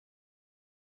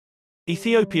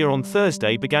Ethiopia on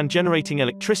Thursday began generating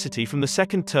electricity from the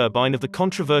second turbine of the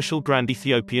controversial Grand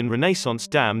Ethiopian Renaissance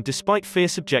Dam despite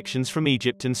fierce objections from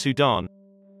Egypt and Sudan.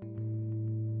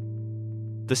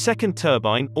 The second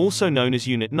turbine, also known as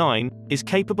Unit 9, is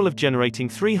capable of generating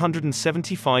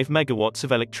 375 megawatts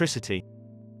of electricity.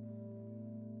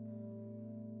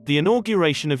 The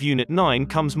inauguration of Unit 9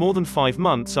 comes more than 5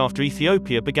 months after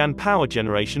Ethiopia began power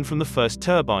generation from the first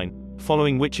turbine,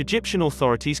 following which Egyptian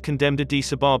authorities condemned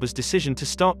Addis Ababa's decision to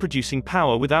start producing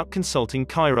power without consulting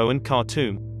Cairo and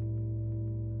Khartoum.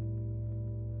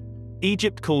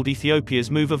 Egypt called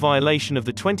Ethiopia's move a violation of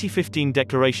the 2015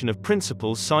 Declaration of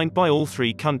Principles signed by all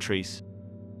 3 countries.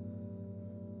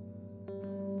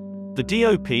 The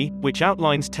DOP, which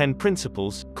outlines 10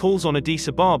 principles, calls on Addis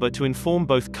Ababa to inform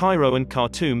both Cairo and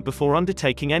Khartoum before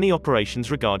undertaking any operations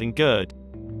regarding GERD.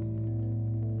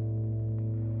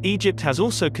 Egypt has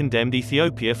also condemned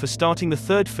Ethiopia for starting the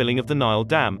third filling of the Nile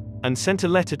Dam, and sent a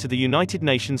letter to the United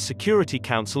Nations Security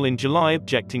Council in July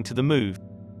objecting to the move.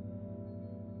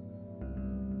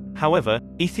 However,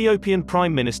 Ethiopian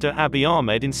Prime Minister Abiy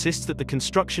Ahmed insists that the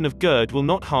construction of GERD will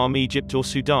not harm Egypt or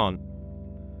Sudan.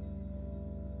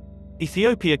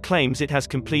 Ethiopia claims it has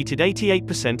completed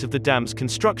 88% of the dam's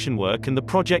construction work and the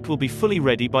project will be fully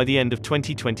ready by the end of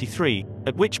 2023,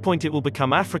 at which point it will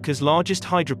become Africa's largest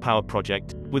hydropower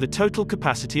project, with a total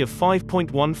capacity of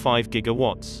 5.15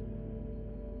 gigawatts.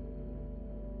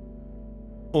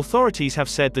 Authorities have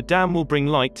said the dam will bring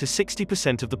light to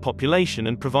 60% of the population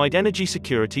and provide energy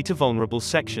security to vulnerable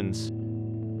sections.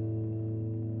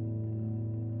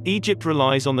 Egypt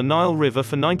relies on the Nile River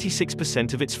for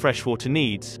 96% of its freshwater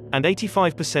needs, and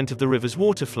 85% of the river's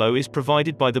water flow is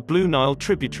provided by the Blue Nile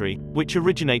tributary, which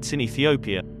originates in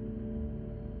Ethiopia.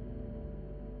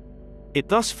 It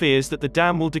thus fears that the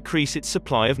dam will decrease its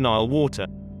supply of Nile water.